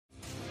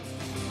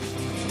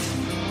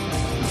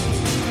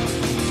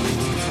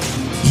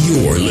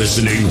You're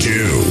listening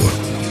to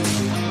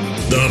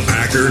the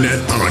Packernet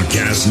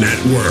Podcast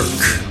Network.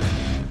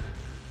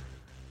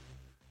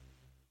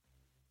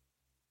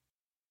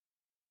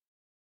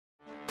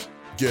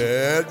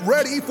 Get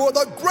ready for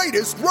the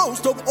greatest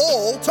roast of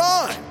all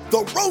time, the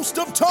Roast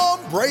of Tom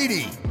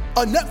Brady,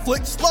 a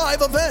Netflix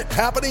live event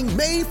happening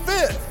May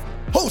 5th.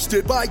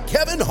 Hosted by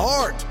Kevin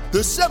Hart, the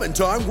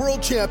 7-time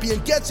world champion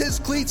gets his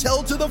cleats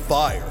held to the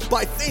fire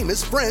by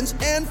famous friends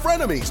and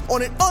frenemies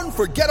on an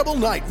unforgettable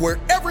night where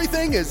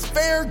everything is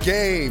fair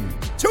game.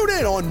 Tune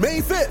in on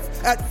May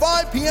 5th at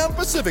 5 p.m.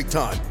 Pacific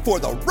time for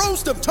the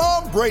Roast of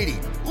Tom Brady,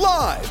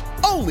 live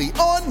only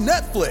on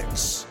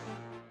Netflix.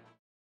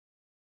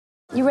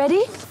 You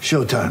ready?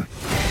 Showtime.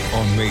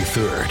 On May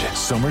 3rd,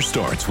 summer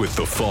starts with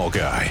The Fall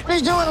Guy.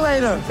 Let's do it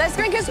later. Let's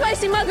drink a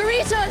spicy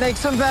margarita. Make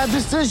some bad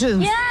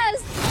decisions.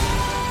 Yes!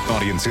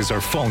 Audiences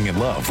are falling in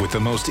love with the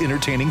most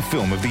entertaining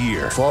film of the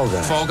year. Fall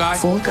Guy. Fall Guy?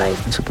 Fall guy.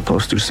 That's what the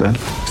poster said.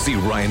 See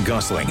Ryan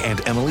Gosling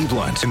and Emily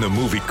Blunt in the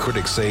movie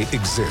critics say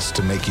exists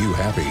to make you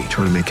happy.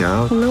 Trying to make it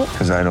out? Nope.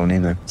 Because I don't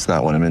either. It's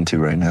not what I'm into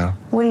right now.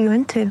 What are you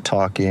into?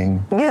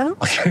 Talking. Yeah.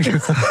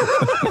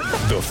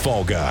 The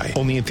Fall Guy.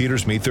 Only in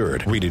theaters May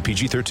 3rd. Rated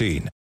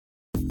PG-13.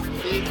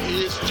 It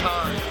is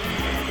time.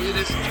 It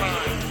is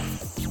time.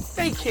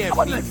 They can't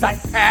beat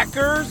the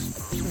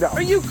Packers. No.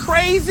 Are you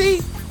crazy?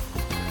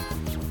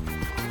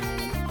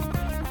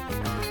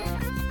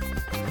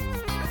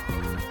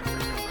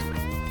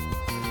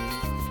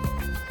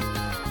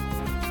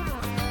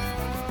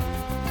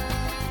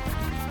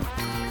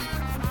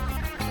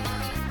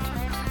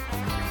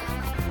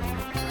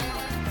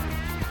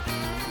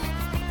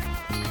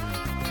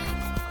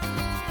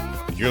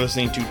 You're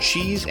listening to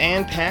Cheese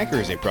and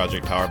Packers, a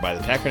project powered by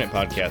the Packernet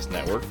Podcast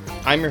Network.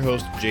 I'm your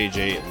host,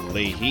 JJ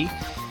Leahy.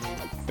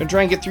 I'm going to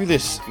try and get through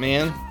this,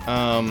 man.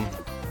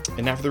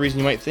 And not for the reason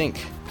you might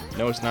think.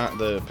 No, it's not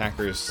the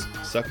Packers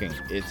sucking.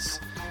 It's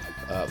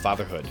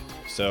fatherhood.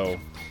 So,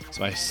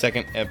 it's my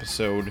second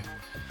episode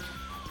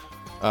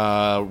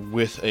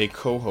with a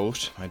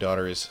co-host. My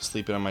daughter is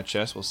sleeping on my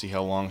chest. We'll see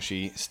how long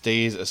she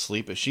stays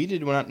asleep. But she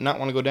did not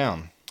want to go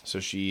down.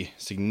 So she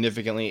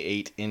significantly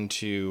ate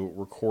into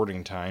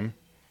recording time.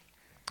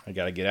 I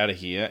got to get out of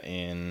here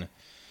in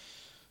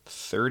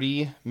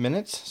 30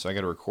 minutes. So I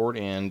got to record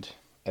and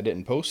edit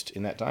and post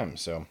in that time.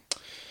 So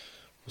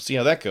we'll see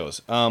how that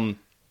goes.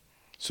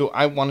 So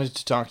I wanted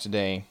to talk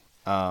today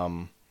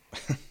about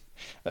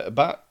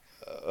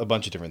a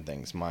bunch of different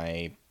things.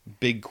 My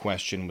big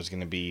question was going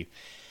to be,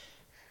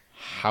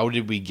 how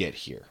did we get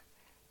here?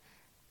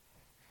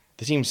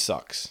 The team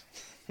sucks.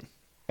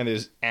 And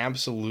there's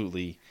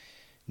absolutely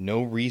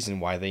no reason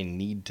why they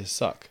need to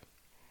suck.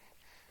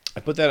 I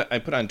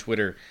put on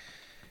Twitter,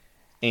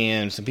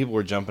 and some people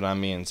were jumping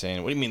on me and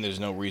saying, what do you mean there's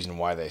no reason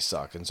why they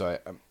suck? And so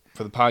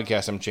for the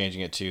podcast, I'm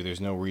changing it to, there's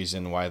no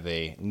reason why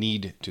they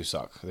need to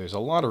suck. There's a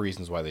lot of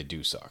reasons why they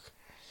do suck.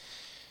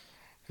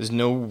 There's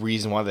no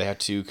reason why they have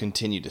to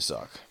continue to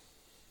suck.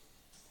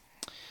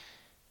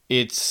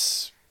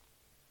 It's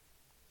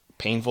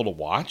painful to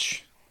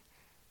watch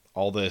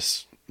all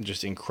this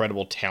just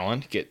incredible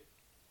talent get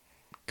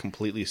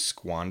completely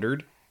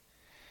squandered.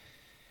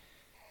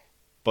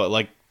 But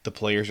like, the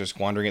players are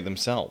squandering it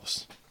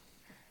themselves.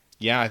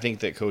 Yeah, I think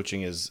that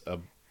coaching is a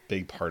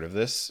big part of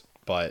this,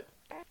 but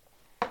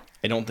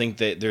I don't think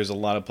that there's a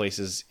lot of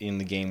places in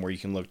the game where you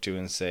can look to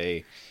and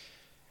say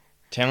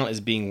talent is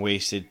being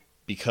wasted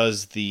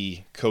because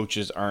the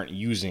coaches aren't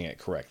using it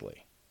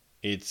correctly.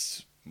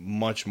 It's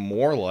much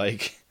more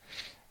like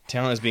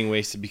talent is being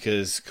wasted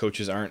because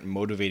coaches aren't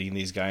motivating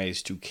these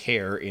guys to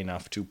care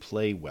enough to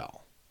play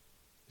well.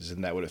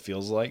 Isn't that what it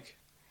feels like?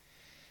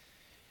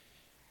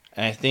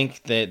 And I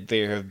think that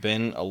there have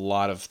been a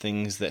lot of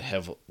things that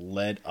have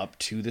led up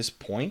to this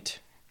point,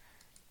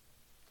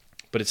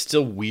 but it's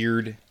still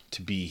weird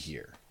to be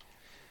here.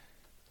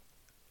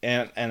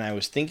 And I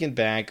was thinking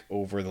back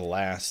over the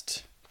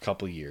last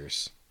couple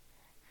years,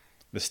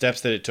 the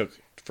steps that it took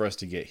for us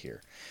to get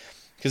here.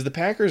 Because the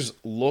Packers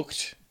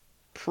looked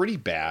pretty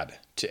bad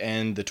to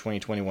end the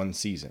 2021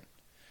 season.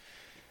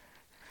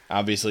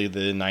 Obviously,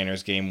 the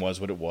Niners game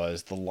was what it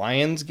was. The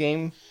Lions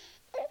game,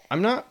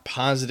 I'm not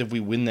positive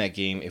we win that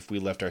game if we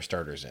left our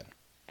starters in.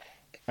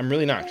 I'm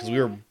really not, because we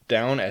were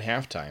down at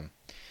halftime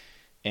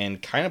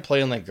and kind of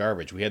playing like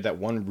garbage. We had that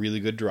one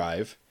really good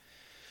drive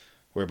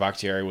where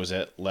Bakhtiari was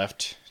at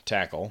left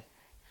tackle.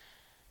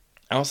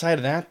 Outside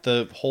of that,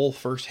 the whole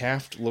first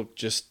half looked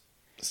just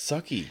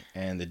sucky,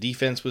 and the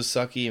defense was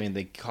sucky. I mean,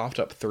 they coughed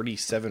up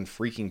 37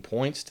 freaking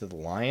points to the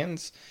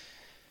Lions.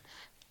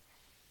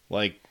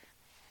 Like,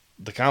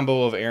 the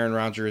combo of Aaron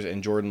Rodgers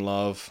and Jordan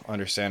Love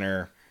under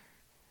center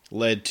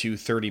led to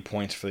 30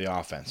 points for the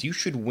offense. You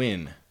should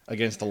win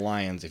against the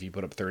Lions if you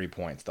put up 30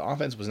 points. The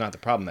offense was not the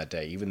problem that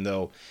day, even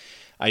though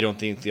I don't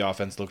think the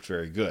offense looked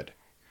very good.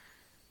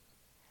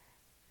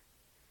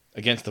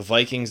 Against the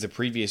Vikings the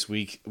previous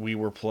week, we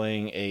were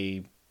playing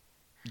a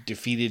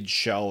defeated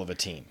shell of a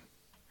team.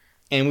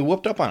 And we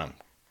whooped up on them.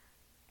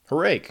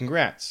 Hooray,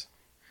 congrats.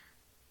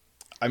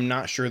 I'm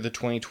not sure the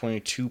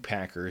 2022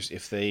 Packers,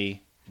 if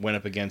they went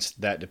up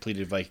against that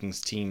depleted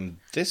Vikings team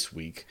this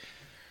week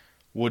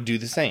would do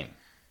the same.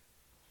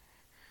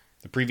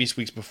 The previous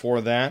weeks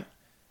before that,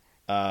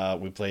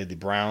 we played the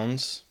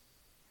Browns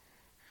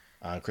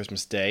on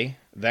Christmas Day.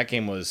 That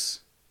game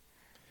was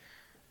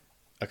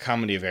a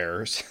comedy of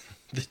errors.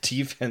 The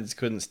defense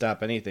couldn't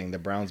stop anything. The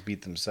Browns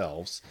beat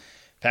themselves.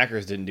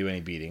 Packers didn't do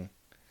any beating.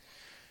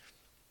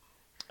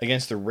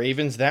 Against the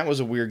Ravens, that was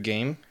a weird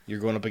game. You're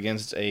going up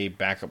against a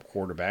backup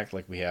quarterback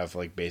like we have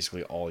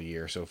basically all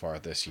year so far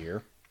this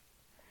year.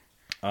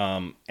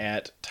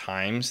 At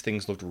times,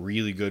 things looked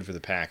really good for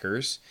the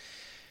Packers.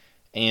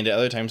 And at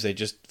other times, they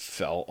just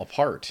fell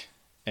apart.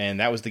 And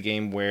that was the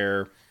game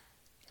where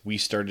we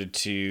started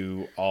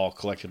to all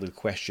collectively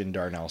question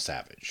Darnell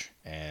Savage.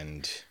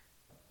 And,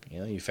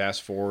 you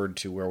fast forward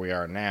to where we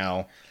are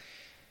now,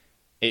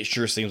 it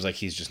sure seems like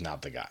he's just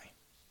not the guy.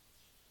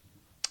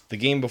 The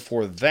game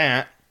before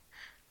that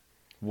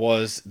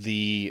was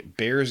the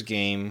Bears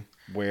game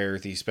where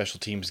the special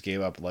teams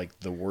gave up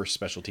the worst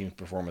special teams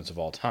performance of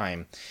all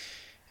time.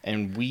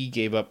 And we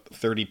gave up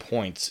 30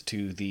 points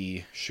to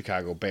the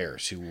Chicago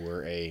Bears, who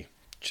were a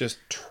just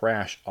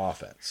trash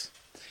offense.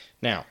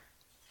 Now,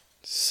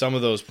 some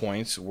of those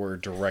points were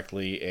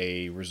directly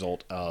a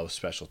result of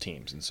special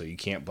teams, and so you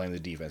can't blame the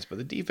defense. But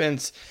the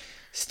defense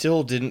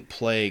still didn't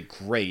play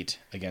great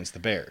against the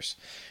Bears.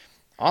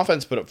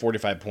 Offense put up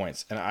 45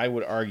 points, and I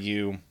would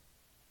argue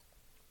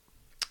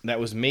that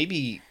was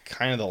maybe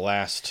kind of the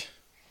last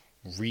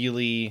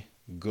really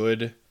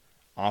good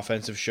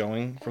offensive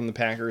showing from the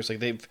Packers.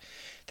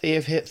 They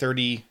have hit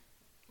 30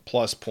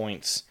 plus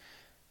points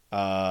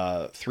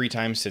 3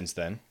 times since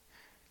then,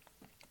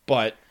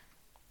 but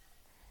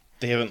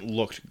they haven't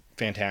looked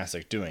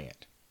fantastic doing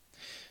it.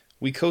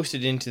 We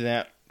coasted into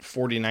that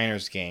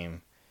 49ers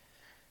game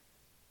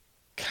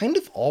kind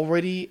of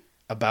already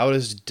about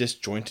as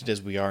disjointed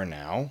as we are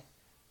now.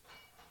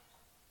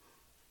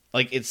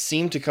 It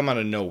seemed to come out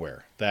of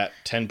nowhere, that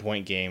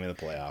 10-point game in the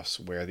playoffs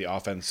where the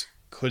offense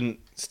couldn't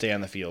stay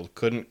on the field,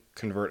 couldn't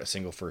convert a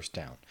single first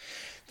down.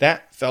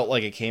 That felt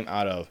like it came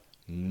out of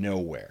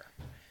nowhere.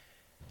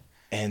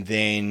 And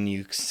then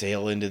you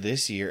sail into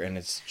this year, and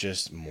it's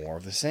just more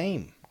of the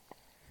same.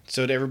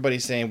 So to everybody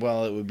saying,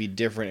 well, it would be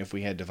different if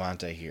we had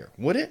Devontae here.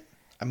 Would it?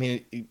 I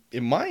mean,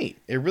 it might.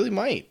 It really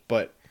might.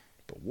 But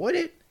would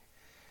it?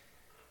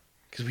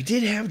 Because we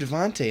did have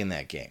Devontae in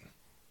that game.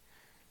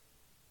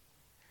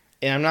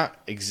 And I'm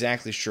not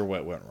exactly sure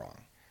what went wrong.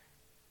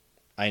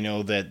 I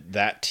know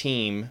that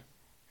team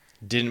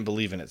didn't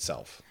believe in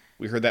itself.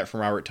 We heard that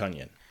from Robert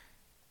Tonyan.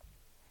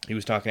 He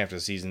was talking after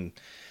the season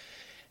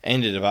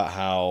ended about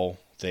how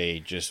they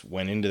just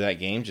went into that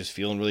game just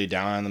feeling really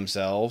down on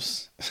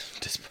themselves,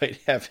 despite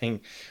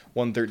having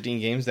won 13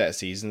 games that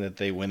season, that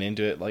they went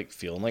into it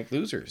feeling like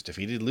losers,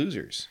 defeated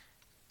losers.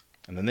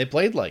 And then they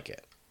played like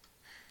it.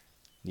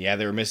 Yeah,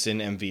 they were missing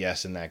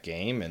MVS in that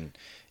game, and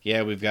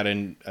yeah, we've got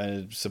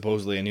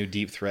supposedly a new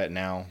deep threat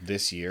now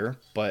this year,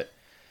 but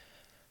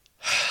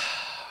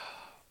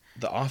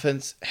the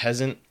offense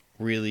hasn't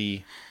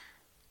really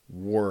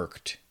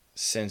worked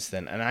since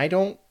then. And I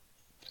don't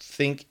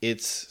think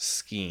it's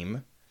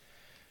scheme,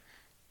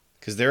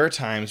 because there are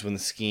times when the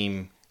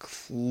scheme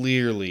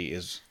clearly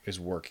is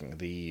working.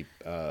 The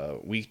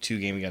week 2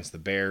 game against the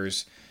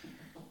Bears,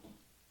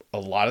 a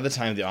lot of the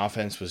time the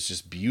offense was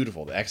just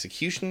beautiful. The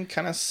execution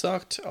kind of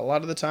sucked a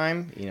lot of the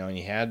time, and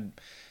you had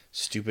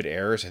stupid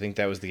errors. I think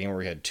that was the game where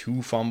we had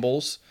 2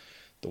 fumbles.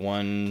 The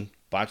one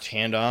botched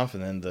handoff,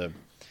 and then the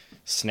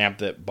snap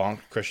that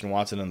bonked Christian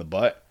Watson in the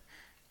butt.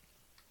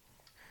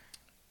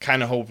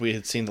 Kind of hope we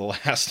had seen the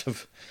last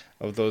of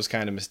those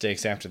kind of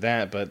mistakes after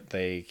that, but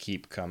they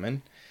keep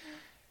coming.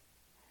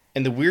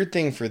 And the weird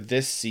thing for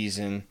this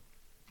season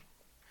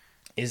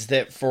is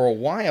that for a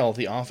while,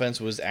 the offense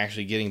was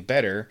actually getting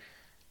better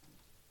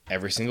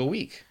every single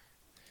week.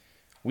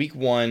 Week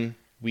 1,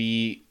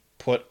 we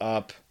put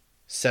up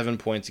 7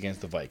 points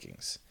against the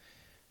Vikings.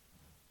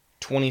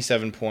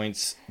 27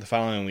 points the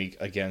following week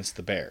against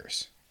the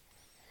Bears.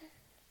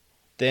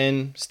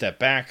 Then step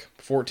back,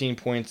 14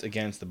 points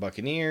against the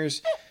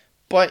Buccaneers,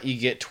 but you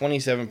get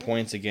 27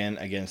 points again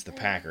against the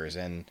Packers,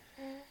 and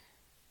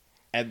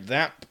at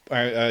that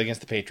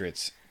against the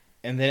Patriots.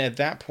 And then at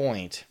that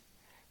point,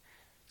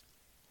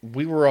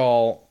 we were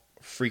all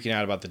freaking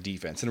out about the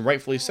defense, and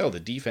rightfully so. The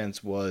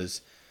defense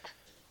was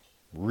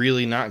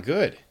really not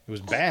good. It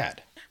was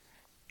bad.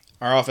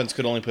 Our offense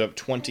could only put up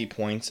 20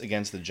 points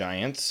against the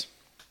Giants,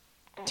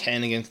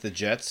 10 against the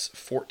Jets,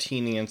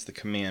 14 against the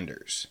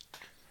Commanders.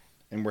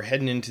 And we're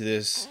heading into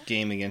this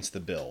game against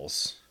the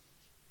Bills.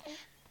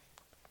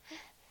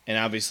 And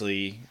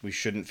obviously, we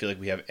shouldn't feel like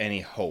we have any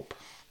hope.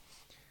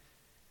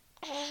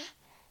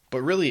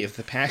 But really, if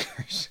the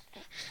Packers...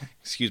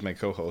 excuse my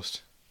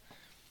co-host.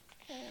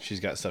 She's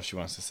got stuff she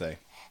wants to say.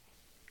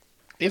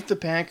 If the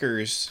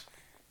Packers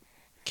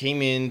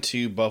came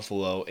into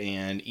Buffalo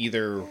and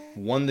either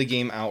won the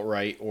game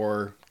outright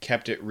or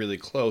kept it really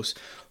close,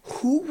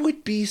 who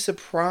would be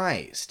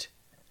surprised?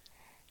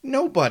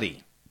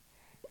 Nobody.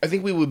 I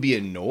think we would be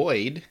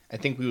annoyed. I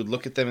think we would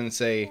look at them and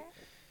say,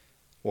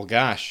 well,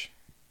 gosh,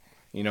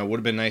 You know, it would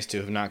have been nice to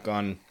have not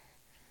gone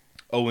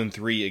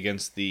 0-3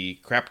 against the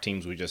crap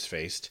teams we just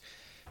faced,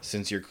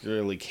 since you're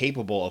clearly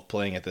capable of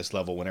playing at this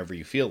level whenever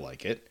you feel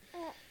like it.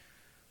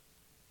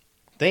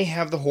 They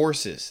have the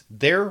horses.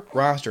 Their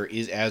roster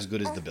is as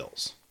good as the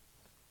Bills.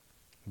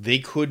 They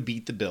could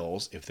beat the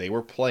Bills if they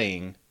were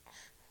playing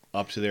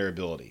up to their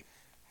ability.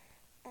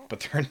 But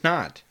they're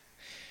not.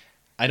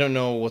 I don't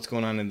know what's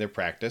going on in their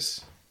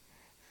practice.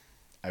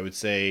 I would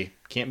say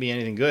can't be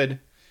anything good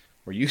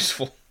or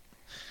useful.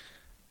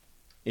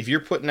 If you're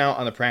putting out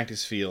on the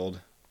practice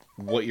field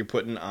what you're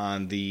putting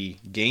on the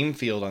game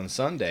field on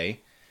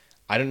Sunday,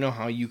 I don't know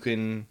how you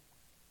can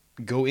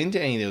go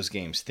into any of those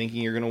games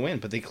thinking you're going to win.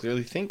 But they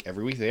clearly think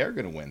every week they are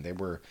going to win. They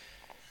were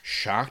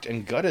shocked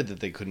and gutted that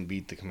they couldn't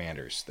beat the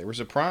Commanders. They were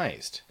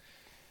surprised.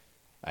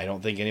 I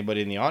don't think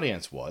anybody in the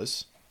audience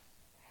was.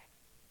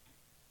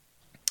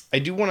 I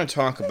do want to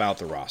talk about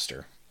the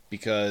roster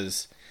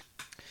because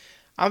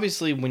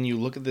obviously when you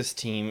look at this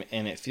team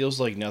and it feels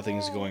like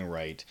nothing's going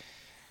right,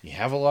 you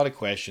have a lot of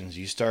questions,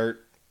 you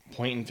start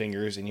pointing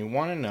fingers, and you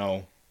want to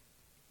know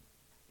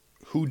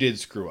who did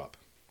screw up.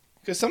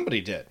 Because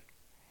somebody did.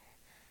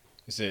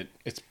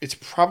 It's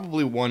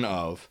probably one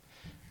of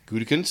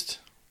Gutekunst,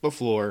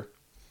 LaFleur,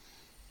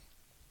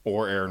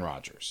 or Aaron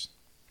Rodgers.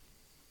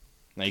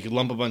 Now you could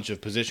lump a bunch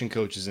of position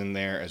coaches in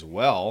there as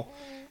well,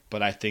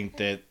 but I think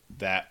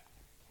that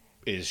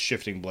is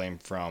shifting blame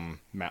from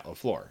Matt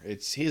LaFleur.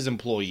 It's his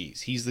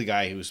employees. He's the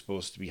guy who's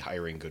supposed to be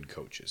hiring good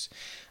coaches.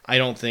 I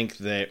don't think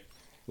that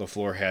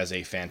LaFleur has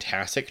a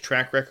fantastic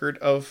track record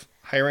of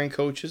hiring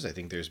coaches. I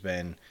think there's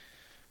been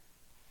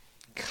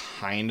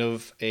kind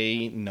of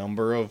a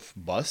number of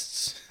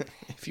busts,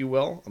 if you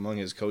will, among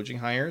his coaching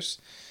hires.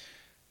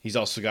 He's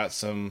also got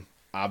some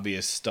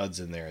obvious studs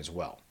in there as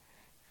well.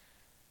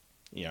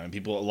 You know,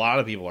 and a lot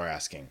of people are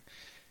asking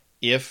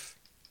if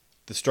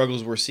the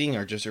struggles we're seeing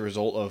are just a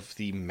result of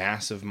the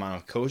massive amount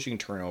of coaching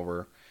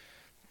turnover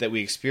that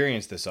we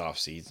experienced this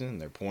offseason.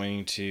 They're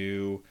pointing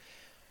to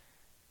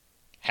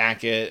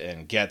Hackett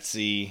and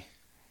Getsy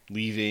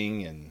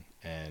leaving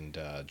and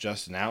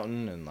Justin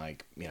Outen, and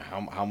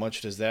how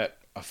much does that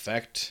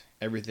affect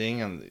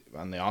everything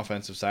on the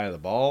offensive side of the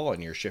ball?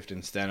 And you're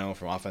shifting Steno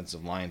from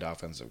offensive line to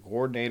offensive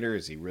coordinator.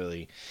 Is he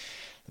really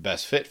the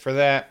best fit for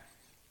that?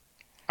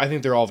 I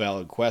think they're all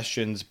valid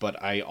questions,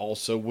 but I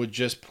also would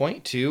just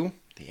point to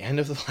the end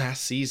of the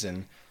last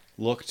season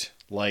looked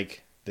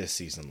like this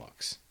season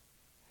looks.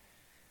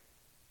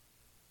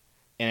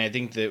 And I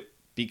think that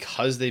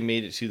because they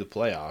made it to the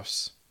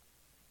playoffs,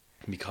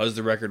 because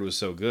the record was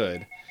so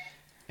good,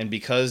 and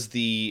because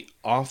the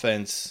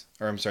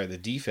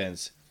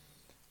defense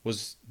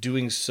was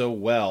doing so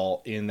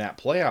well in that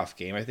playoff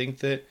game, I think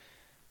that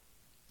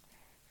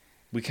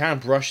we kind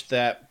of brushed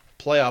that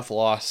playoff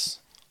loss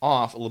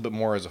off a little bit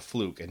more as a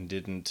fluke and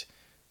didn't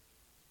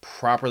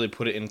properly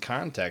put it in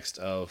context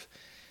of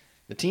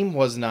the team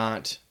was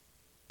not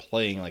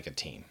playing like a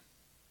team.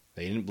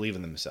 They didn't believe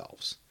in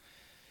themselves.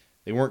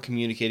 They weren't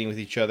communicating with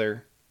each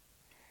other.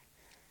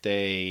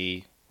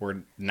 They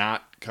were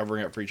not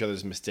covering up for each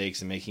other's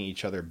mistakes and making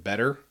each other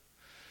better.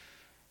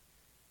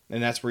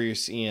 And that's where you're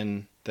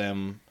seeing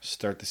them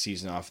start the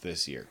season off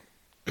this year.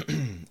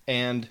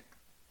 And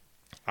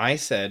I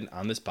said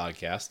on this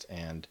podcast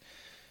and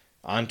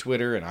on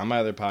Twitter and on my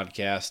other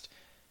podcast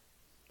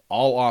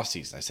all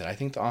offseason, I said, I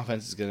think the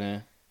offense is going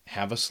to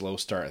have a slow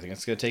start. I think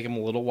it's going to take them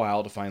a little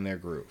while to find their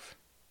groove.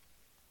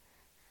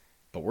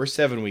 But we're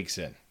 7 weeks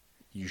in.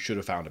 You should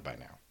have found it by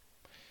now.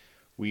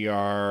 We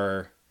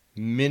are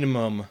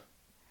minimum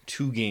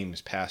 2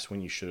 games past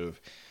when you should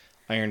have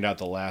ironed out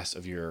the last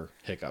of your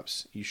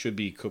hiccups. You should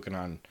be cooking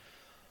on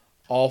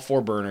all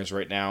 4 burners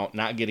right now,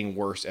 not getting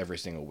worse every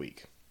single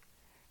week.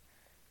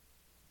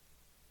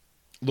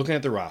 Looking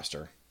at the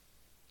roster,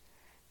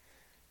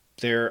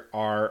 there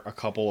are a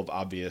couple of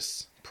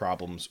obvious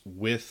problems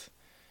with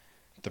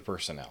the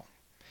personnel.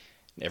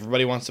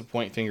 Everybody wants to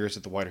point fingers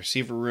at the wide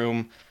receiver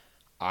room.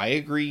 I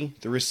agree,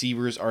 the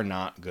receivers are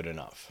not good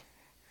enough.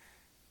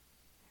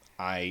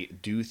 I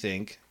do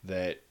think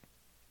that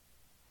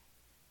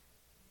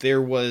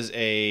there was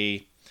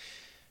a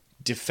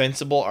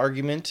defensible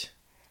argument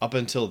up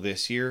until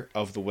this year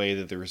of the way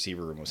that the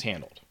receiver room was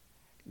handled.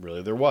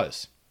 Really, there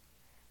was.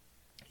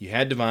 You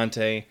had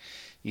Devontae,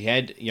 you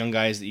had young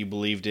guys that you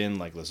believed in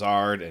like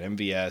Lazard and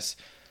MVS,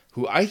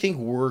 who I think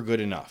were good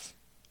enough.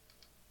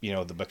 You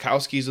know, the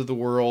Bukowskis of the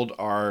world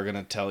are going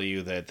to tell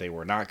you that they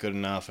were not good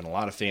enough, and a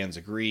lot of fans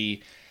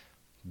agree.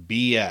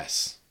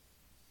 BS.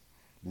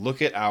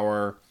 Look at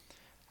our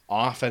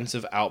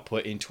offensive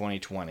output in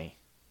 2020.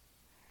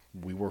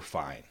 We were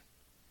fine.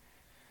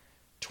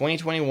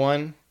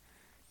 2021,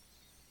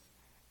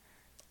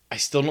 I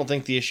still don't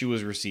think the issue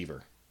was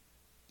receiver.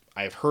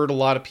 I've heard a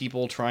lot of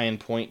people try and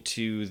point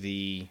to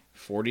the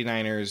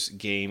 49ers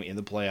game in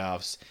the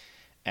playoffs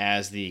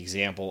as the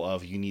example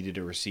of you needed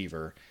a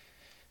receiver.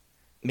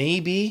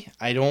 Maybe.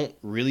 I don't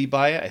really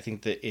buy it. I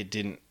think that it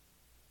didn't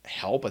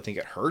help. I think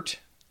it hurt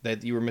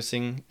that you were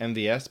missing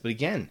MVS. But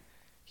again,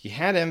 you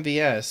had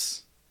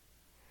MVS,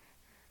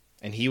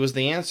 and he was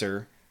the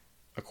answer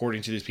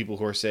according to these people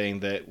who are saying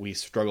that we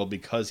struggled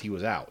because he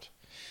was out.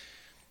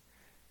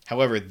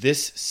 However,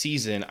 this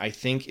season, I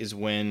think, is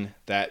when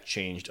that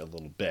changed a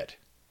little bit.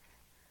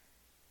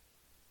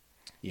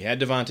 You had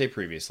Davante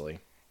previously.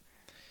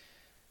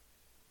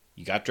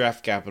 You got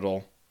draft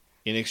capital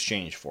in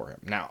exchange for him.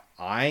 Now,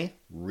 I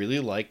really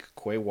like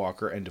Quay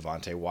Walker and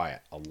Devonte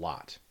Wyatt a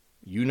lot.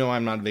 You know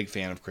I'm not a big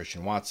fan of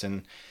Christian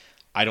Watson.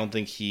 I don't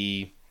think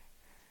he's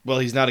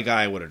not a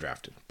guy I would have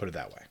drafted, put it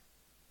that way.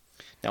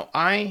 Now,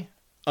 I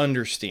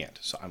understand.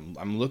 So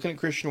I'm looking at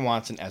Christian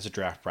Watson as a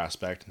draft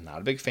prospect.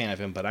 Not a big fan of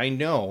him, but I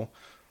know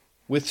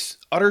with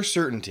utter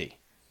certainty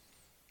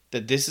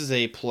that this is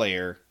a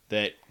player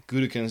that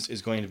Gutekunst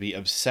is going to be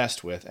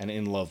obsessed with and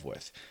in love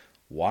with.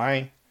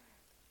 Why?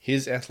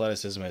 His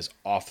athleticism is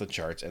off the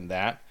charts, and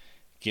that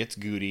gets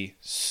Goody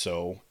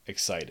so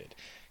excited.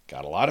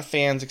 Got a lot of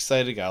fans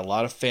excited, got a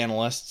lot of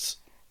fanalists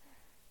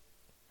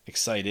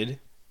excited.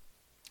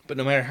 But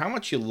no matter how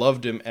much you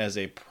loved him as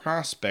a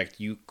prospect,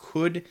 you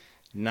could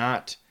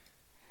not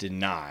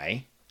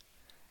deny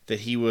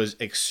that he was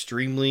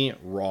extremely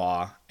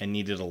raw and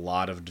needed a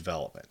lot of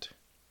development.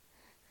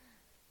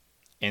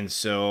 And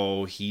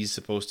so he's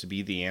supposed to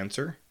be the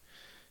answer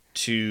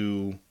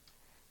to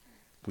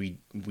we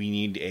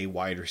need a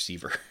wide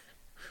receiver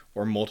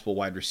or multiple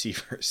wide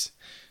receivers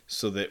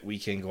so that we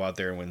can go out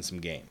there and win some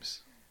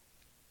games.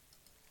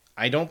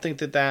 I don't think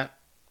that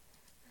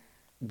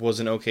was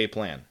an okay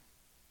plan.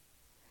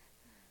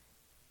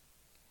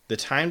 The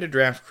time to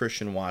draft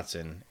Christian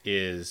Watson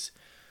is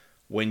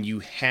when you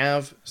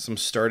have some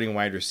starting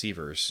wide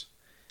receivers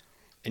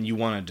and you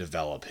want to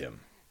develop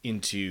him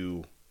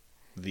into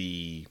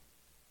the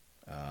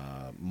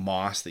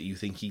Moss that you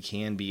think he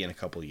can be in a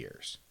couple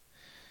years.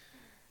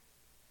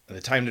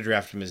 The time to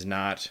draft him is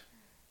not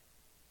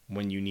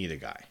when you need a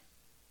guy.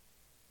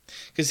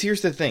 Because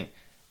here's the thing.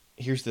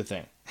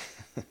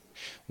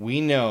 We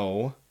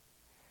know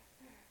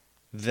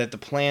that the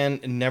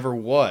plan never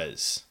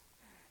was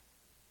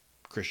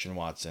Christian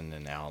Watson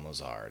and Alan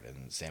Lazard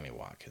and Sammy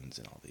Watkins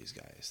and all these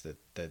guys,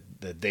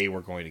 that they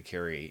were going to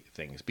carry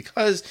things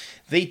because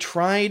they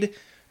tried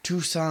to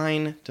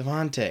sign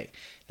Davante.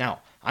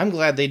 Now, I'm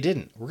glad they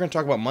didn't. We're going to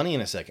talk about money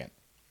in a second,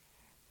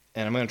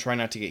 and I'm going to try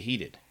not to get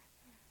heated.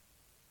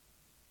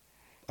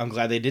 I'm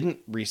glad they didn't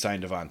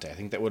re-sign Davante. I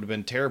think that would have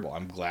been terrible.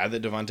 I'm glad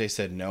that Davante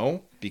said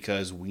no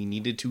because we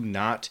needed to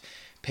not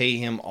pay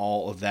him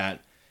all of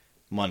that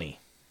money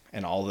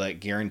and all that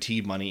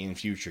guaranteed money in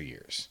future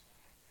years.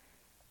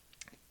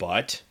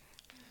 But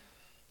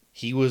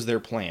he was their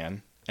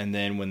plan, and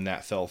then when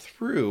that fell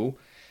through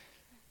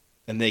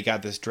and they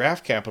got this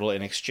draft capital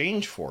in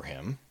exchange for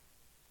him,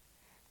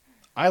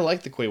 I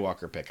like the Quay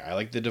Walker pick. I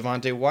like the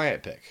Devonte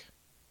Wyatt pick.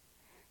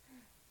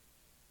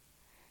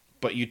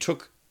 But you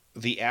took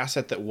the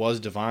asset that was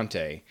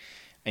Devonte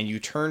and you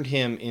turned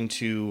him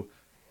into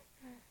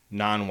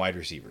non-wide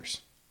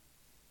receivers.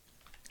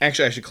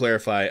 Actually, I should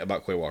clarify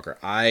about Quay Walker.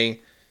 I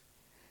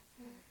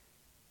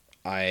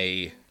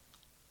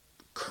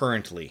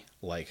currently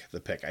like the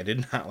pick. I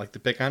did not like the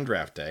pick on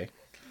draft day.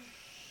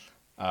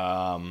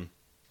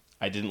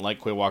 I didn't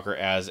like Quay Walker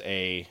as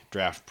a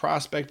draft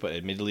prospect, but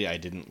admittedly, I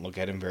didn't look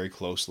at him very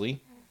closely.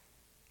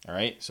 All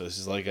right, so this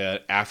is like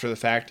a after the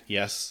fact.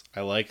 Yes,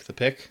 I like the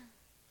pick.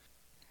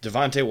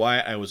 Devonte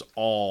Wyatt, I was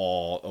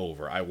all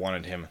over. I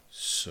wanted him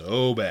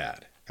so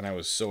bad, and I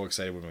was so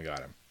excited when we got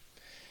him.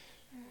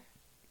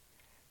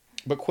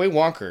 But Quay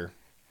Walker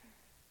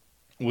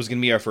was going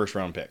to be our first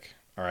round pick.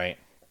 All right,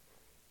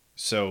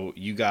 so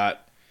you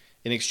got,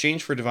 in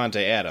exchange for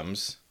Devontae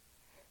Adams,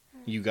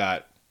 you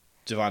got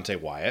Devonte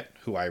Wyatt,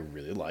 who I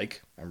really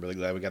like. I'm really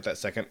glad we got that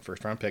second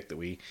first round pick that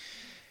we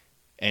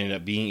ended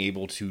up being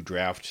able to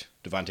draft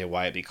Devonte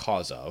Wyatt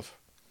because of.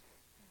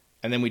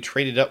 And then we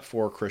traded up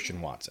for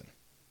Christian Watson.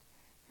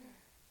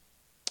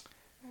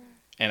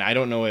 And I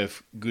don't know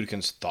if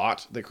Gutekunst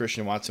thought that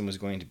Christian Watson was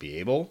going to be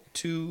able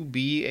to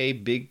be a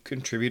big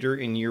contributor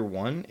in year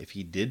one. If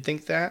he did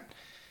think that,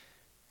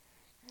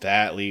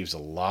 that leaves a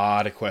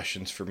lot of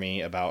questions for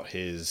me about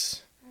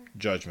his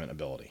judgment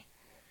ability.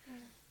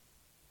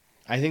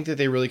 I think that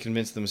they really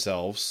convinced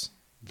themselves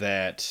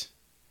that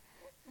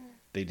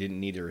they didn't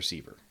need a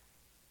receiver.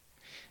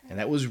 And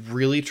that was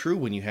really true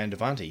when you had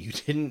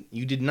Devontae.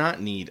 You did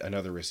not need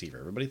another receiver.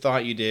 Everybody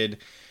thought you did.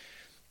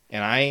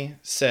 And I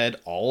said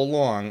all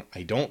along,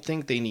 I don't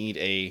think they need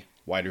a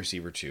wide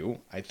receiver too.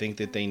 I think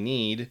that they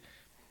need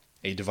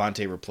a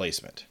Devontae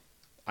replacement.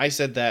 I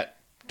said that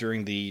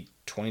during the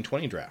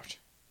 2020 draft.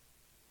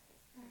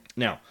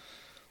 Now,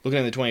 looking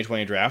at the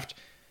 2020 draft,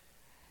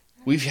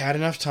 we've had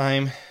enough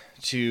time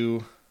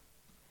to,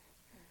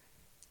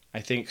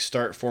 I think,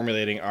 start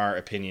formulating our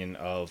opinion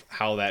of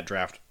how that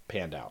draft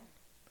panned out.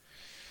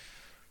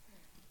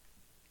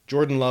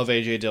 Jordan Love,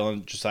 A.J.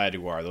 Dillon, Josiah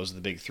DeGuara. Those are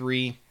the big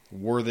three.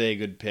 Were they a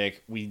good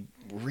pick? We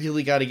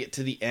really got to get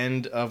to the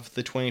end of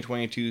the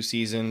 2022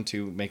 season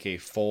to make a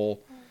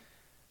full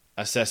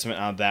assessment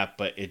on that,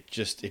 but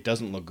it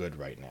doesn't look good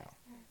right now.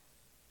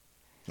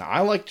 Now,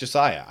 I like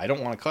Josiah. I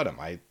don't want to cut him.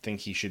 I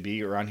think he should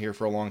be around here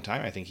for a long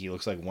time. I think he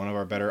looks like one of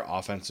our better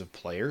offensive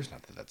players.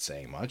 Not that that's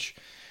saying much.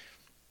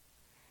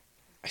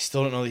 I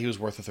still don't know that he was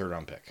worth a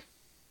third-round pick.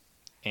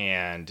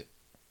 And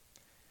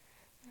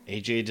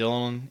A.J.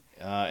 Dillon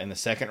in the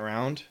second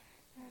round,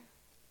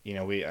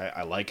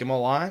 I like him a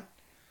lot.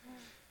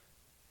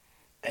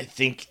 I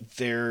think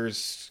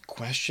there's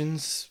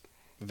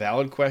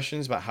valid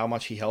questions about how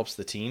much he helps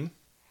the team.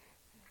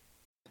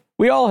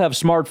 We all have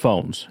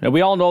smartphones, and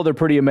we all know they're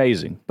pretty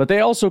amazing, but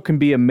they also can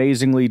be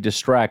amazingly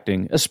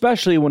distracting,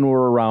 especially when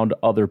we're around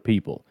other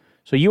people.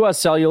 So US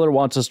Cellular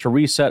wants us to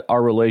reset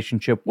our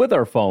relationship with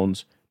our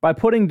phones by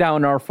putting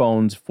down our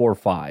phones for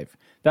 $5.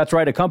 That's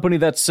right, a company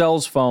that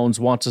sells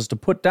phones wants us to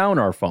put down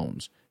our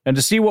phones. And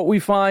to see what we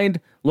find,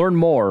 learn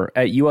more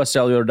at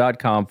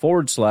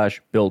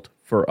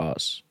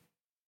uscellular.com/built-for-us.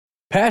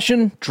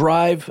 Passion,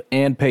 drive,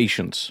 and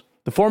patience.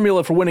 The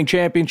formula for winning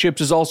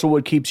championships is also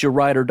what keeps your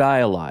ride or die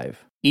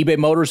alive. eBay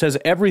Motors has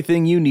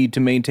everything you need to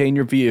maintain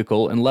your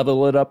vehicle and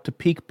level it up to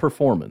peak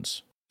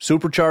performance.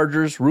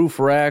 Superchargers, roof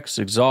racks,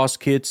 exhaust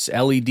kits,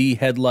 LED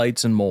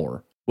headlights, and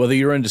more. Whether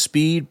you're into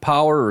speed,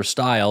 power, or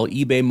style,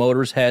 eBay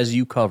Motors has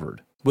you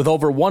covered. With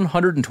over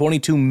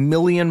 122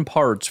 million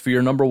parts for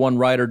your number one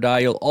ride or die,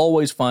 you'll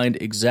always find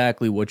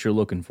exactly what you're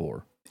looking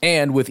for.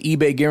 And with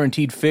eBay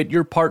Guaranteed Fit,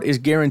 your part is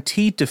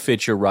guaranteed to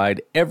fit your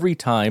ride every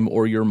time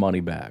or your money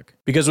back.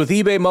 Because with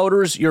eBay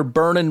Motors, you're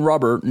burning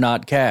rubber,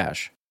 not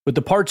cash. With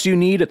the parts you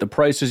need at the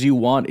prices you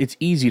want, it's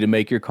easy to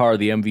make your car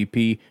the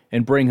MVP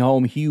and bring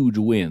home huge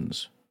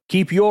wins.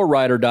 Keep your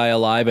ride or die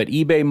alive at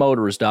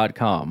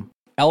ebaymotors.com.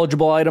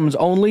 Eligible items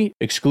only,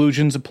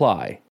 exclusions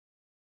apply.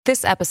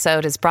 This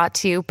episode is brought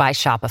to you by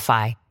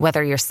Shopify.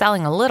 Whether you're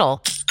selling a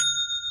little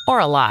or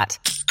a lot,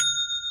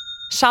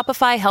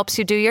 Shopify helps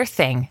you do your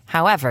thing,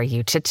 however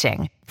you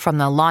cha-ching. From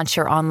the launch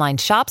your online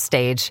shop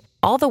stage,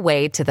 all the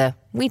way to the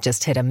we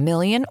just hit 1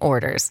 million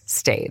orders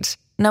stage.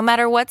 No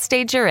matter what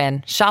stage you're in,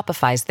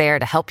 Shopify's there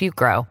to help you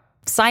grow.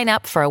 Sign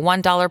up for a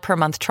 $1 per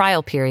month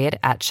trial period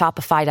at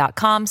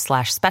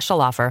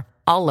shopify.com/special offer,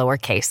 all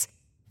lowercase.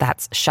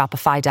 That's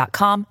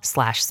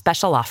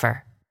shopify.com/special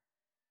offer.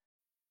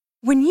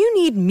 When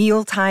you need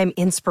mealtime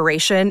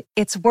inspiration,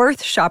 it's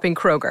worth shopping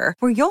Kroger,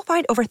 where you'll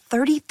find over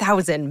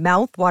 30,000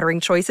 mouth-watering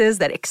choices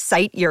that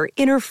excite your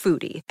inner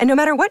foodie. And no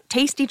matter what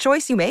tasty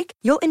choice you make,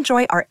 you'll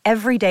enjoy our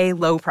everyday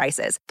low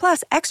prices,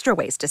 plus extra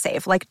ways to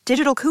save, like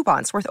digital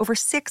coupons worth over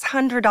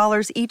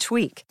 $600 each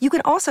week. You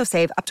can also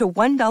save up to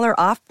 $1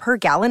 off per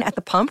gallon at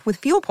the pump with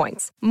fuel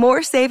points.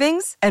 More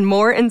savings and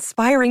more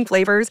inspiring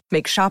flavors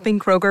make shopping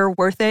Kroger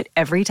worth it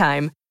every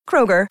time.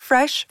 Kroger,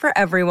 fresh for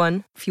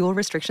everyone. Fuel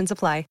restrictions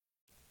apply.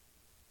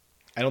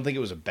 I don't think it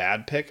was a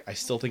bad pick. I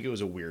still think it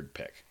was a weird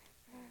pick.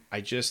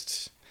 I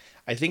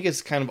think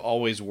it's kind of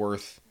always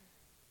worth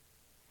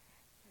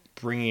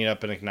bringing it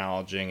up and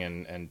acknowledging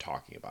and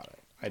talking about it.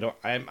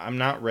 I'm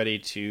not ready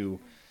to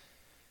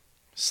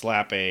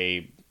slap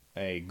a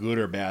good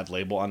or bad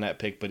label on that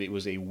pick, but it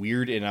was a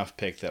weird enough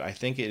pick that I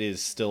think it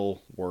is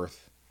still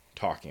worth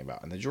talking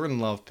about. And the Jordan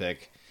Love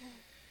pick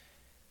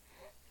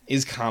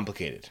is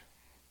complicated.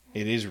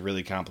 It is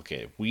really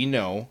complicated. We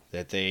know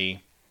that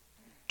they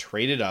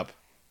traded up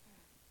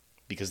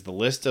because the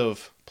list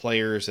of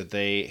players that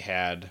they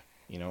had,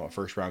 a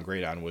first round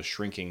grade on was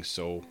shrinking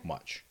so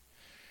much.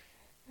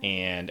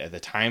 And at the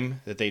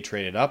time that they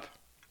traded up,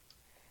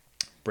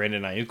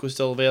 Brandon Ayuk was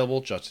still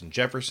available. Justin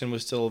Jefferson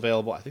was still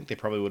available. I think they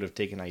probably would have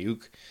taken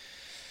Ayuk.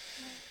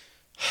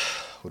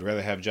 Would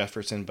rather have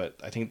Jefferson, but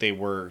I think they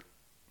were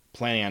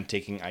planning on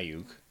taking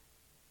Ayuk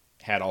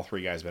had all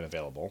three guys been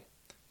available.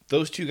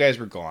 Those two guys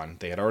were gone.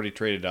 They had already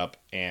traded up,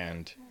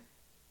 and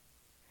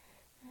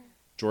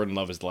Jordan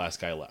Love is the last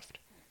guy left.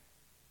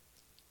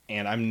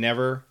 And I'm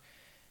never,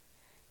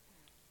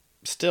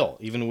 still,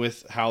 even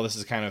with how this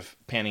is kind of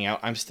panning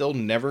out, I'm still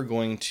never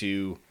going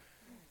to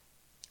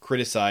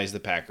criticize the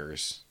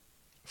Packers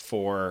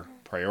for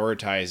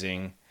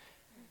prioritizing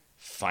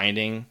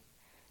finding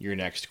your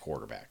next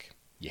quarterback.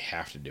 You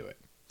have to do it.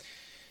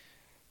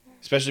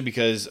 Especially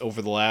because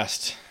over the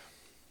last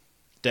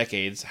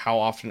decades, how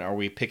often are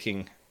we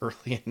picking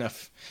early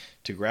enough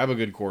to grab a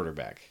good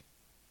quarterback?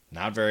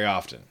 Not very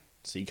often.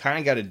 So you kind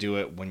of got to do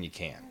it when you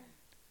can.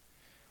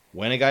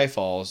 When a guy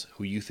falls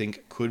who you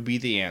think could be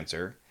the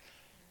answer,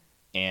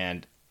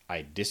 and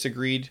I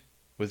disagreed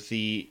with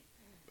the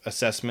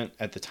assessment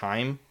at the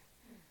time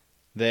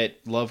that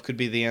Love could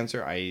be the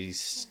answer, I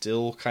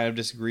still kind of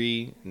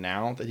disagree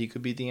now that he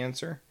could be the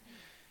answer.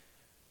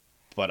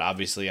 But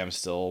obviously I'm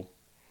still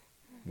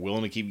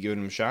willing to keep giving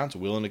him shots,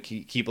 willing to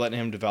keep letting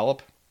him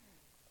develop,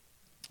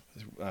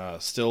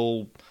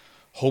 still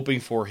hoping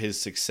for his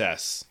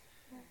success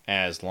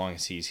as long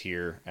as he's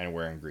here and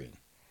wearing green.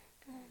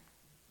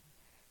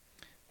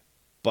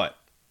 But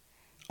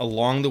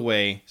along the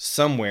way,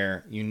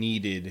 somewhere you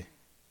needed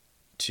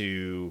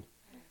to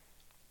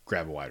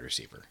grab a wide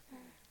receiver.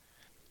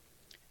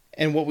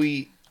 And what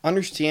we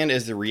understand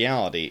as the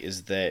reality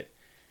is that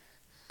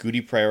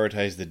Goody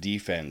prioritized the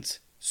defense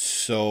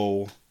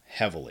so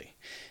heavily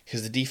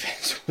because the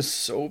defense was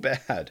so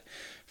bad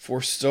for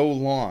so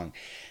long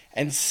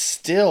and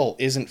still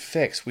isn't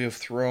fixed. We have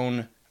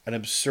thrown an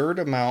absurd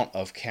amount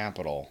of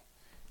capital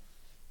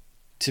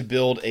to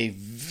build a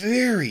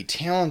very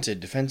talented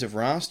defensive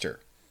roster,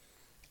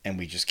 and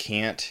we just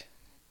can't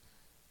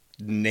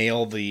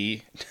nail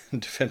the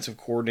defensive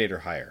coordinator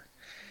hire.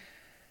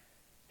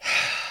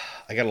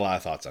 I got a lot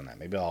of thoughts on that.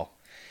 Maybe I'll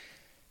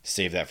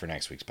save that for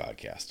next week's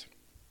podcast.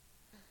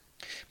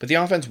 But the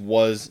offense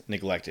was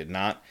neglected.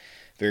 Not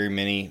very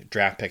many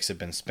draft picks have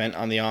been spent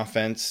on the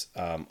offense.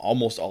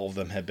 Almost all of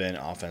them have been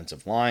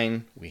offensive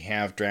line. We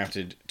have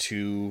drafted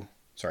 3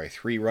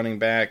 running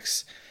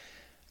backs,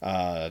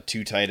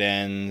 2 tight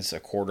ends, a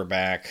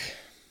quarterback,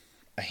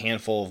 a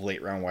handful of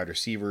late-round wide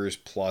receivers,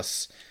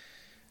 plus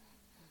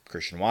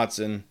Christian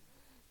Watson.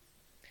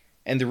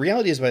 And the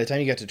reality is, by the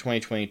time you got to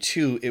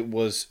 2022, it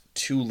was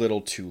too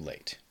little too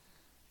late.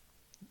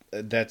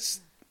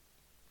 That's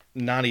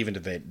not even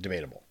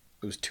debatable.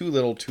 It was too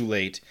little too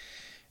late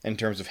in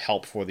terms of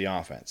help for the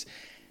offense.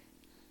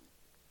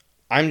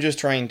 I'm just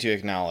trying to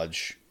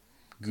acknowledge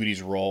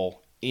Goody's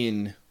role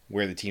in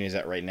where the team is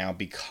at right now,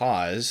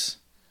 because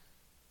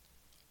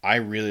I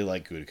really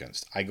like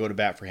Gutekunst. I go to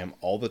bat for him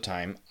all the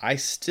time. I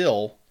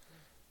still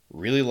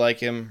really like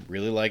him,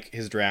 really like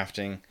his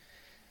drafting.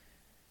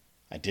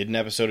 I did an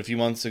episode a few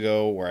months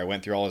ago where I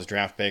went through all his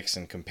draft picks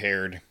and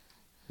compared,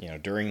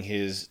 during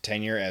his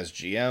tenure as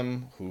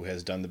GM, who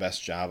has done the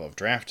best job of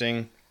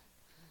drafting.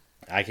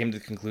 I came to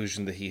the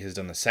conclusion that he has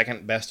done the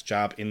second best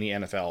job in the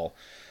NFL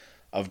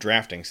of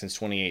drafting since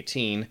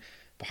 2018,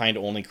 behind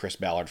only Chris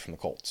Ballard from the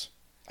Colts.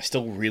 I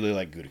still really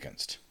like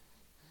Gutekunst.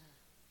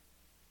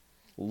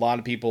 A lot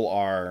of people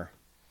are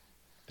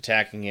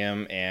attacking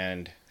him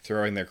and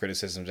throwing their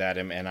criticisms at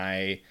him, and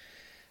I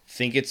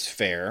think it's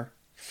fair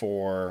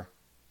for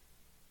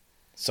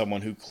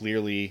someone who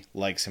clearly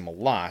likes him a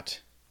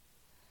lot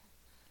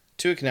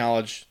to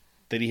acknowledge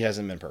that he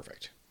hasn't been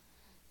perfect.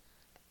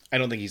 I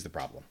don't think he's the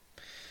problem,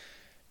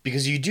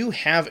 because you do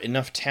have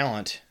enough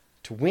talent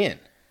to win.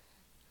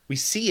 We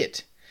see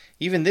it.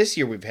 Even this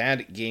year, we've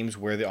had games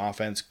where the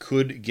offense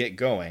could get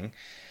going,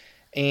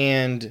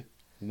 and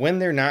when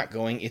they're not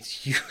going,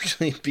 it's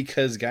usually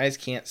because guys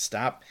can't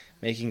stop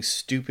making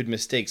stupid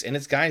mistakes. And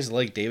it's guys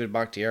like David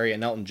Bakhtiari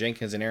and Elgton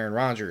Jenkins and Aaron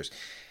Rodgers.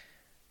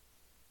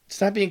 It's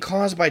not being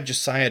caused by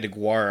Josiah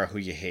DeGuara, who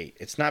you hate.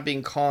 It's not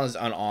being caused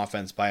on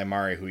offense by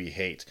Amari, who you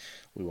hate.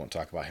 We won't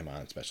talk about him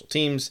on special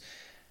teams.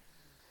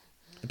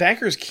 The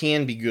Packers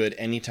can be good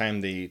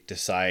anytime they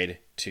decide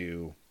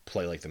to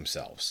play like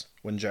themselves.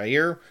 When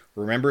Jair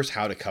remembers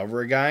how to cover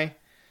a guy,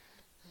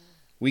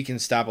 we can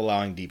stop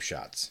allowing deep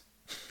shots.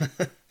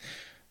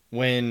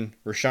 When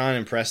Rashawn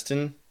and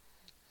Preston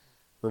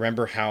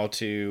remember how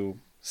to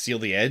seal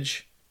the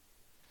edge,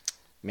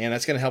 man,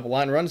 that's going to help a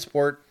lot in run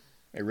support.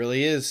 It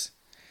really is.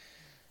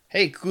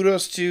 Hey,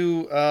 kudos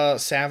to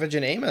Savage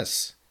and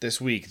Amos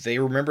this week. They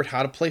remembered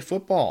how to play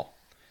football.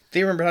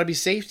 They remembered how to be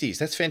safeties.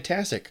 That's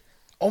fantastic.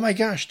 Oh my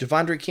gosh,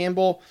 Devondre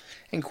Campbell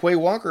and Quay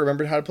Walker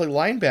remembered how to play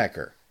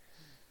linebacker.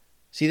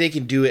 See, they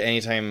can do it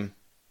anytime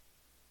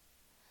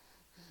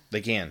they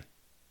can.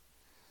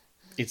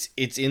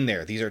 It's in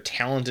there. These are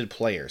talented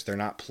players. They're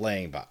not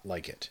playing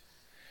like it.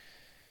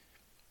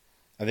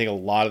 I think a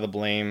lot of the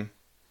blame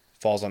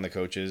falls on the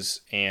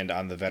coaches and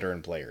on the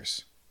veteran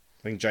players.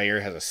 I think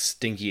Jair has a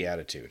stinky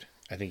attitude.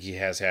 I think he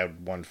has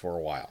had one for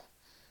a while.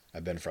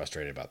 I've been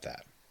frustrated about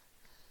that.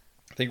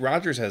 I think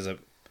Rodgers has a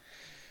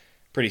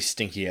pretty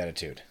stinky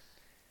attitude.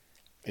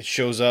 It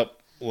shows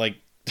up like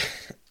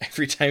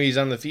every time he's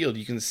on the field.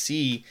 You can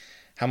see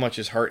how much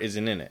his heart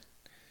isn't in it.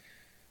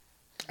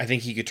 I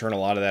think he could turn a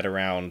lot of that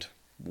around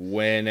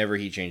whenever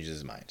he changes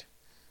his mind.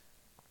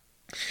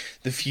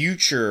 The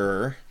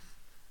future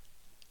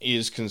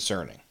is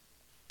concerning.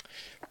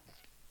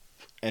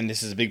 And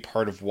this is a big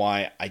part of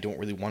why I don't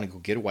really want to go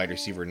get a wide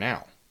receiver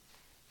now.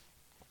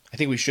 I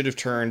think we should have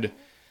turned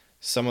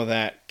some of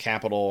that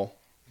capital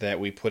that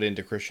we put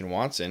into Christian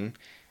Watson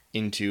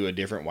into a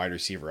different wide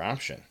receiver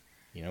option.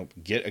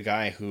 Get a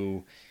guy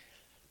who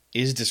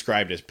is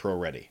described as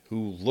pro-ready,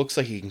 who looks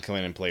like he can come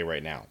in and play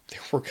right now.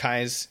 There were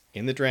guys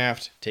in the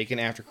draft taken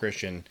after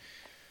Christian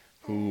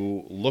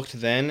who looked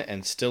then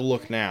and still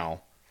look now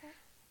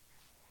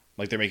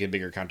like they're making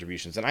bigger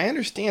contributions. And I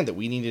understand that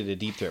we needed a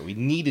deep threat. We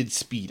needed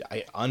speed.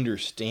 I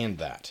understand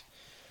that.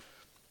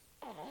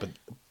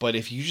 But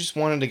if you just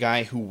wanted a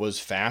guy who was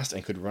fast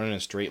and could run in a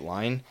straight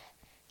line,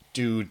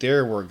 dude,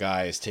 there were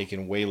guys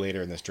taken way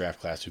later in this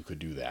draft class who could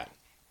do that.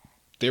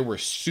 There were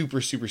super,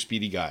 super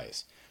speedy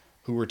guys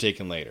who were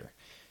taken later.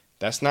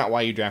 That's not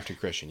why you drafted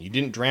Christian. You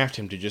didn't draft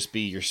him to just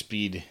be your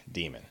speed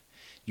demon.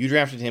 You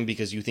drafted him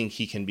because you think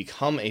he can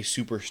become a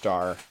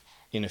superstar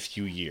in a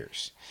few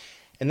years.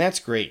 And that's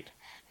great.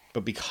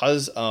 But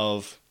because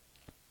of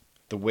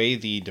the way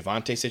the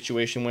Devontae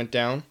situation went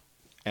down,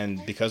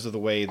 and because of the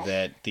way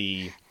that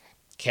the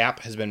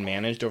cap has been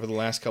managed over the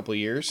last couple of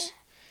years,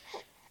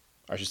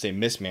 or I should say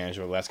mismanaged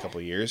over the last couple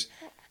of years,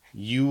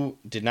 you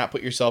did not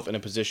put yourself in a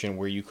position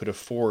where you could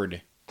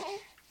afford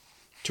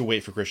to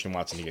wait for Christian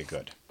Watson to get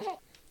good.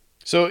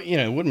 So,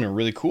 it would have been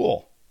really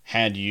cool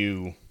had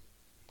you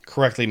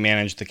correctly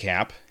managed the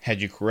cap,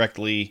 had you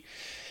correctly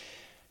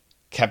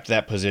kept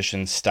that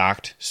position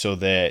stocked so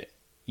that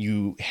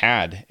you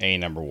had a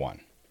number one.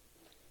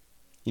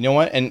 You know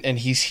what? And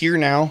he's here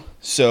now,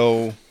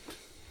 so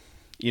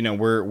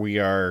we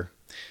are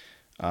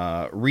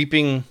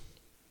reaping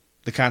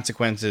the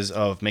consequences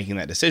of making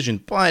that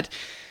decision, but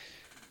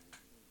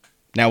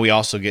now we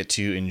also get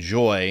to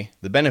enjoy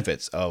the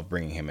benefits of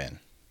bringing him in,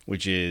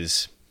 which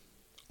is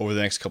over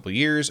the next couple of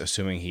years,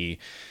 assuming he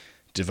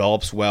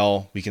develops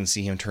well, we can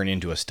see him turn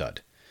into a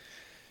stud.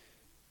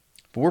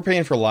 But we're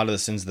paying for a lot of the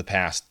sins of the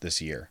past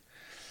this year,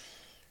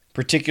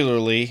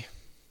 particularly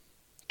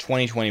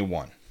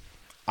 2021.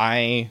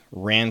 I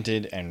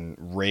ranted and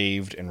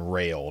raved and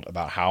railed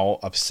about how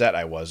upset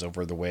I was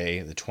over the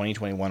way the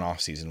 2021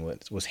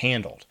 offseason was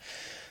handled.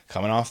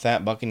 Coming off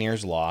that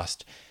Buccaneers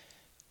lost,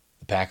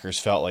 the Packers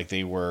felt like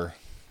they were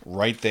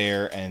right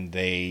there and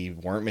they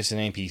weren't missing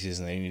any pieces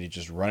and they needed to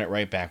just run it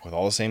right back with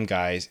all the same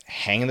guys,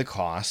 hang the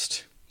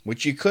cost,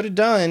 which you could have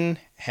done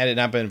had it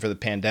not been for the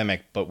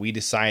pandemic, but we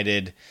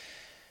decided,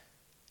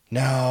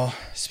 no,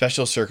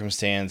 special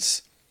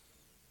circumstance,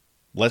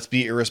 let's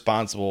be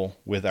irresponsible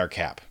with our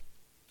cap.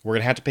 We're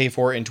going to have to pay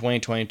for it in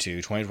 2022,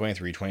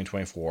 2023,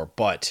 2024,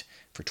 but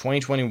for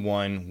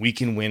 2021, we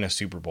can win a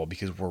Super Bowl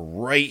because we're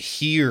right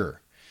here.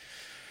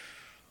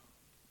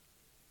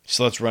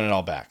 So let's run it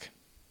all back.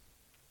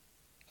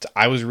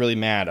 I was really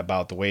mad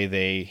about the way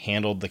they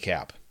handled the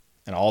cap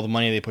and all the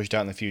money they pushed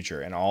out in the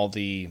future and all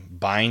the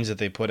binds that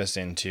they put us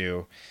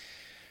into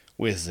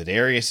with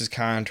Za'Darius'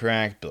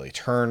 contract, Billy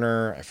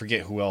Turner, I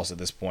forget who else at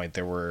this point.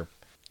 There were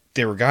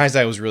guys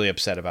I was really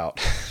upset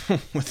about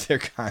with their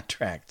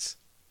contracts.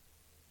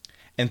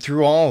 And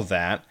through all of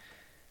that,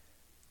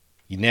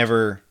 you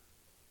never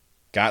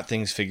got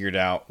things figured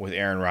out with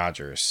Aaron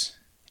Rodgers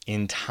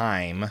in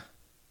time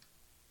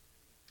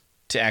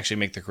to actually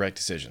make the correct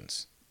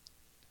decisions.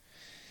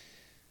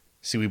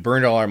 See, we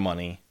burned all our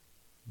money,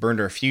 burned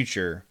our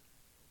future,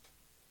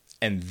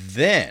 and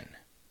then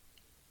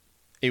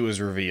it was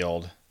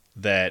revealed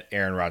that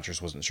Aaron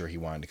Rodgers wasn't sure he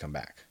wanted to come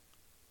back.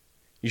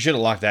 You should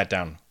have locked that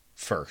down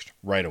first,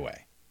 right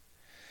away.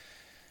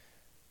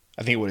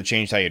 I think it would have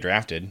changed how you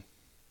drafted.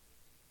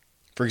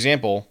 For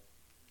example,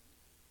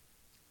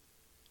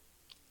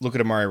 look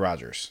at Amari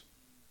Rodgers.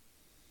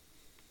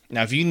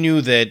 Now, if you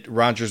knew that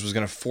Rodgers was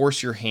going to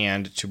force your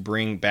hand to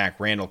bring back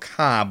Randall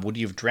Cobb, would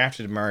you have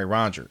drafted Amari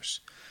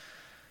Rodgers?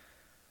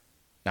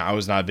 Now, I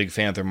was not a big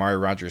fan of the Amari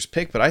Rodgers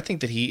pick, but I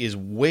think that he is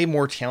way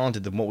more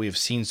talented than what we have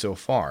seen so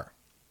far.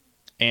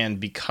 And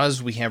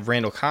because we have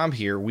Randall Cobb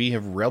here, we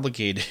have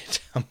relegated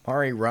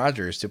Amari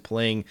Rodgers to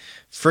playing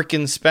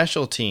frickin'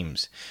 special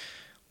teams,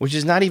 which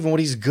is not even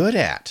what he's good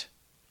at.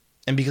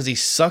 And because he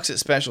sucks at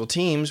special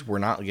teams, we're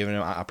not giving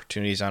him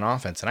opportunities on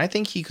offense. And I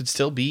think he could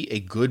still be a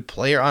good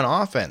player on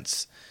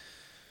offense.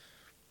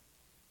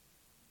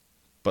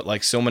 But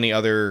like so many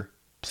other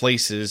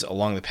places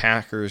along the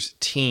Packers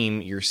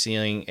team, you're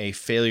seeing a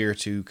failure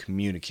to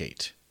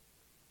communicate.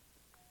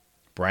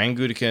 Brian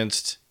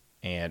Gutekunst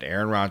and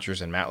Aaron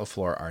Rodgers and Matt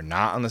LaFleur are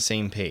not on the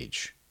same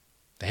page.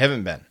 They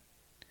haven't been.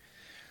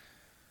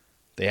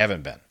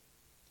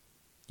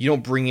 You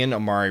don't bring in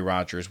Amari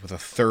Rodgers with a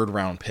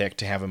third-round pick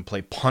to have him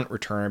play punt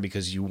returner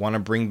because you want to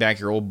bring back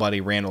your old buddy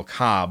Randall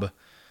Cobb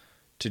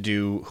to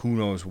do who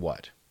knows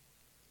what.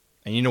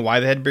 And you know why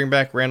they had to bring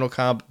back Randall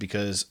Cobb?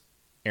 Because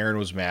Aaron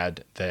was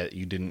mad that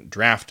you didn't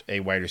draft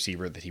a wide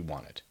receiver that he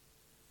wanted.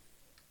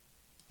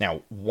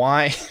 Now,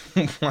 why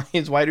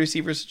is wide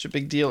receiver such a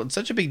big deal? It's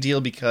such a big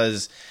deal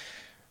because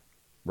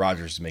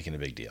Rodgers is making a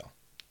big deal.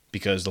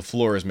 Because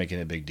LaFleur is making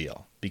a big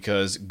deal.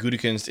 Because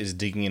Gutekunst is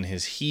digging in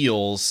his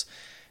heels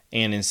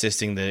and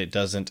insisting that it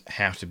doesn't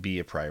have to be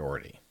a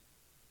priority.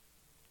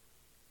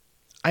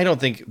 I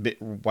don't think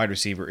wide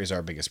receiver is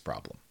our biggest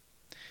problem.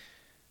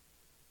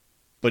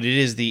 But it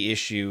is the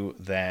issue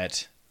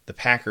that the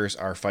Packers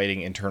are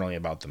fighting internally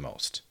about the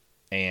most.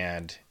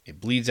 And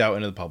it bleeds out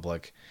into the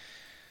public,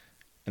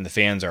 and the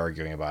fans are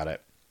arguing about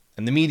it,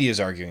 and the media is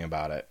arguing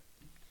about it.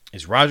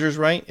 Is Rodgers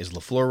right? Is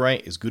LaFleur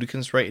right? Is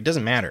Gutekunst right? It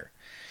doesn't matter.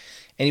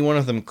 Any one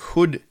of them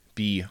could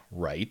be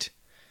right,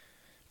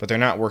 but they're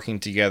not working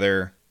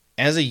together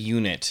as a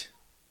unit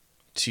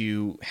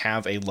to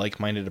have a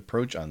like-minded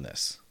approach on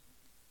this.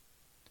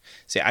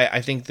 See,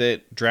 I think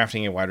that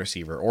drafting a wide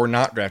receiver or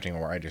not drafting a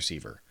wide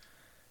receiver,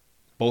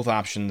 both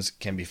options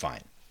can be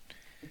fine.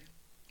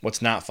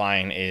 What's not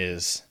fine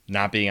is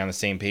not being on the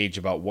same page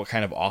about what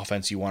kind of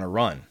offense you want to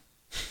run.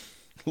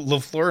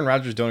 LaFleur and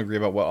Rodgers don't agree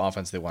about what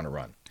offense they want to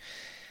run.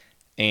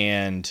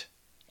 And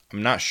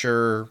I'm not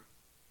sure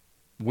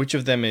which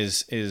of them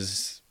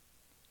is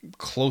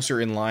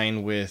closer in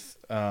line with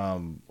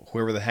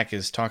whoever the heck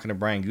is talking to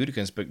Brian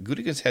Gutekunst, but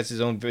Gutekunst has his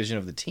own vision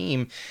of the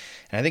team,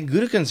 and I think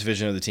Gutekunst's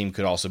vision of the team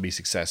could also be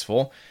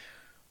successful,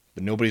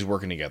 but nobody's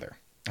working together.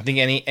 I think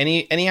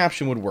any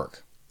option would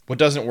work. What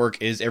doesn't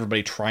work is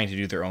everybody trying to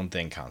do their own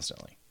thing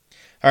constantly.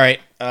 All right,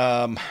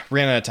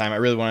 ran out of time. I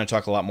really want to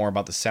talk a lot more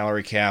about the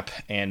salary cap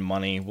and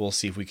money. We'll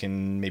see if we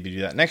can maybe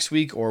do that next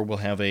week, or we'll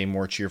have a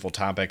more cheerful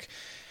topic.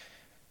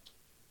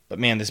 But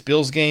man, this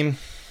Bills game,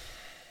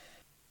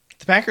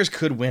 The Packers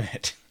could win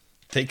it.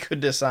 They could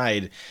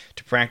decide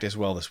to practice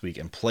well this week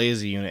and play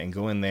as a unit and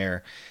go in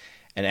there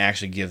and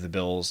actually give the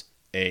Bills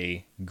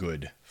a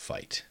good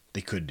fight.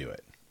 They could do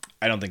it.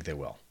 I don't think they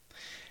will.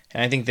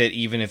 And I think that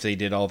even if they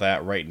did all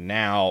that right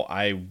now,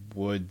 I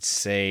would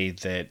say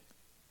that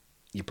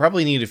you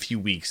probably need a few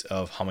weeks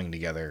of humming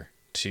together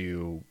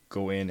to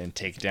go in and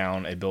take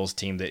down a Bills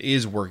team that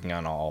is working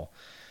on all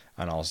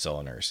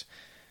cylinders.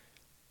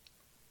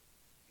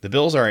 The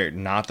Bills are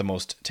not the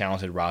most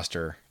talented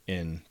roster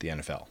in the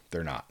NFL.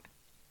 They're not.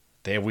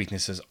 They have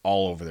weaknesses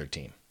all over their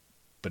team.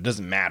 But it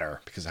doesn't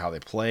matter because of how they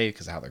play,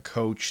 because of how they're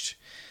coached.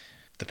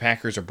 The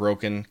Packers are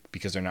broken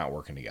because they're not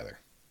working together.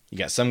 You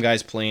got some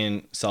guys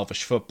playing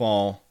selfish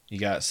football. You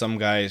got some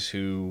guys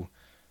who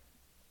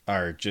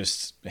are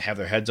just have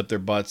their heads up their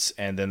butts,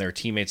 and then their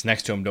teammates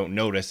next to them don't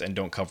notice and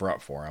don't cover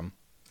up for them.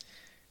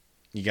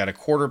 You got a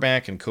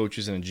quarterback and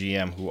coaches and a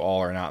GM who all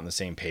are not on the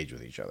same page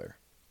with each other.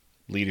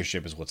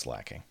 Leadership is what's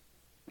lacking.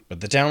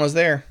 But the talent is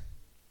there.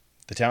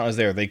 The talent is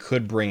there. They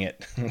could bring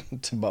it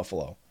to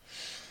Buffalo.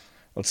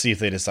 Let's see if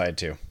they decide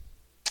to.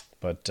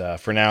 But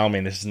for now, I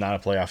mean, this is not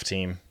a playoff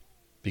team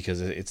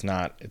because it's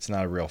not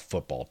a real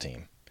football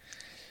team.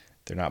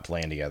 They're not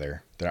playing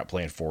together. They're not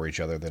playing for each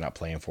other. They're not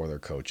playing for their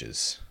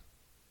coaches.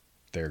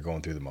 They're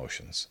going through the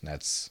motions. And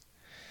that's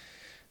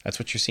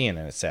what you're seeing,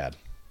 and it's sad.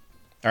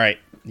 All right,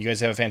 you guys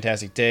have a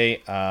fantastic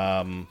day.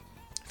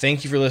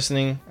 Thank you for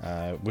listening.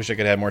 Wish I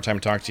could have more time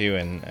to talk to you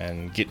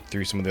and get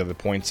through some of the other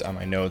points on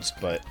my notes,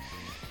 but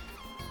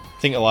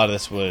I think a lot of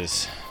this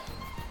was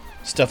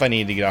stuff I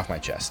needed to get off my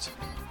chest.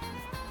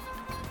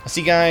 I'll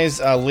see you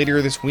guys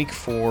later this week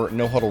for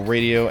No Huddle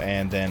Radio,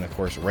 and then, of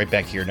course, right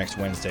back here next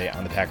Wednesday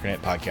on the Packernet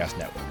Podcast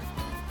Network.